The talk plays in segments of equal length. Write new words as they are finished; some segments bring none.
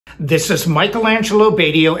This is Angelo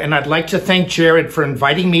Batio, and I'd like to thank Jared for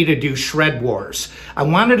inviting me to do Shred Wars. I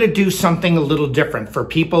wanted to do something a little different for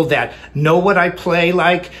people that know what I play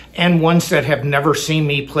like and ones that have never seen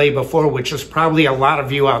me play before, which is probably a lot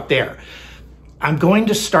of you out there. I'm going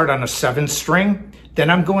to start on a 7-string, then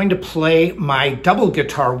I'm going to play my double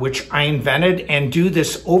guitar, which I invented, and do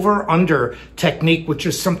this over-under technique, which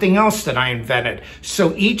is something else that I invented.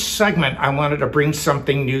 So each segment, I wanted to bring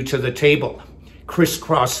something new to the table.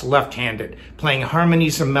 Crisscross left-handed, playing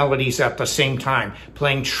harmonies and melodies at the same time,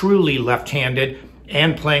 playing truly left-handed,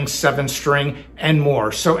 and playing 7-string and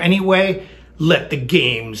more. So anyway, let the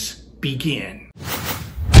games begin.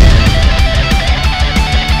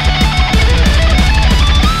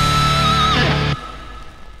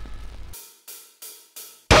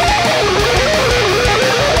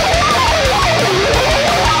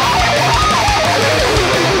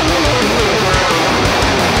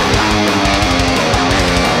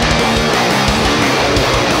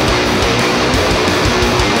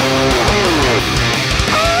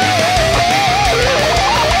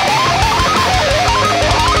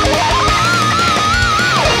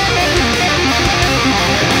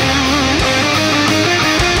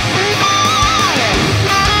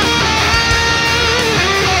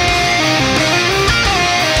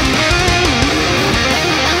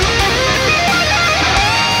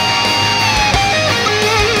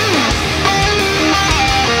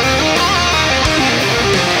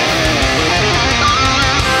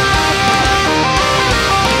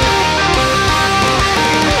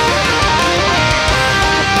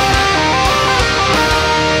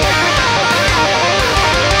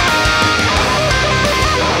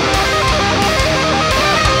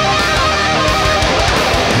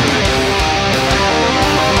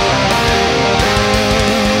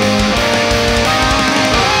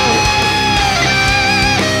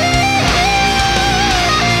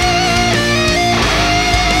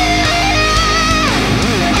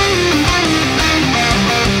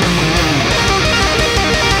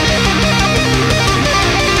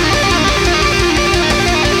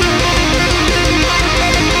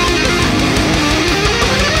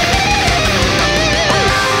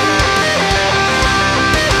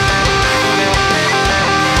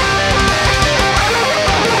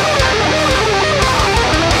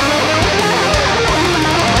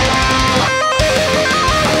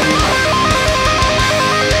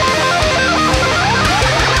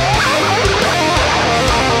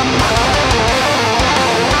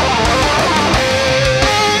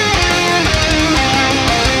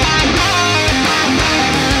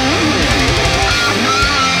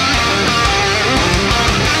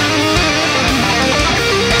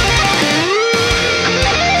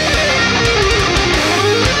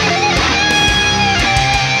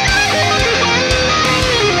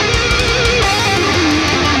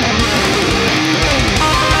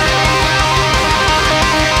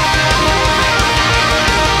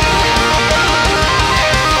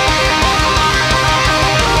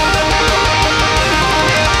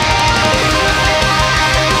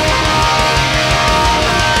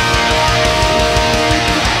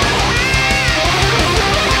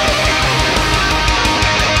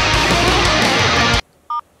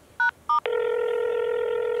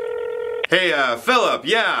 Hey, Philip,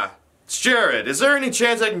 yeah, it's Jared. Is there any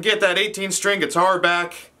chance I can get that 18-string guitar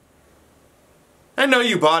back? I know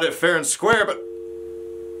you bought it fair and square, but...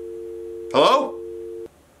 Hello?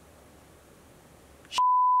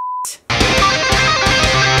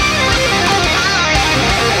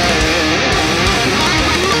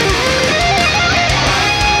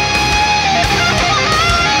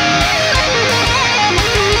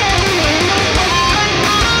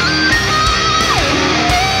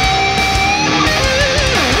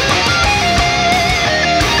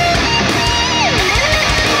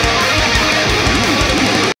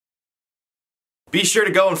 Be sure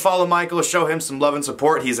to go and follow Michael, show him some love and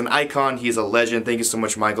support. He's an icon, he's a legend. Thank you so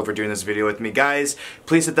much, Michael, for doing this video with me. Guys,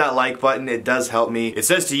 please hit that like button, it does help me. It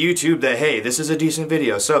says to YouTube that, hey, this is a decent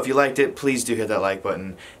video, so if you liked it, please do hit that like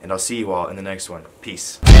button, and I'll see you all in the next one.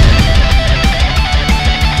 Peace.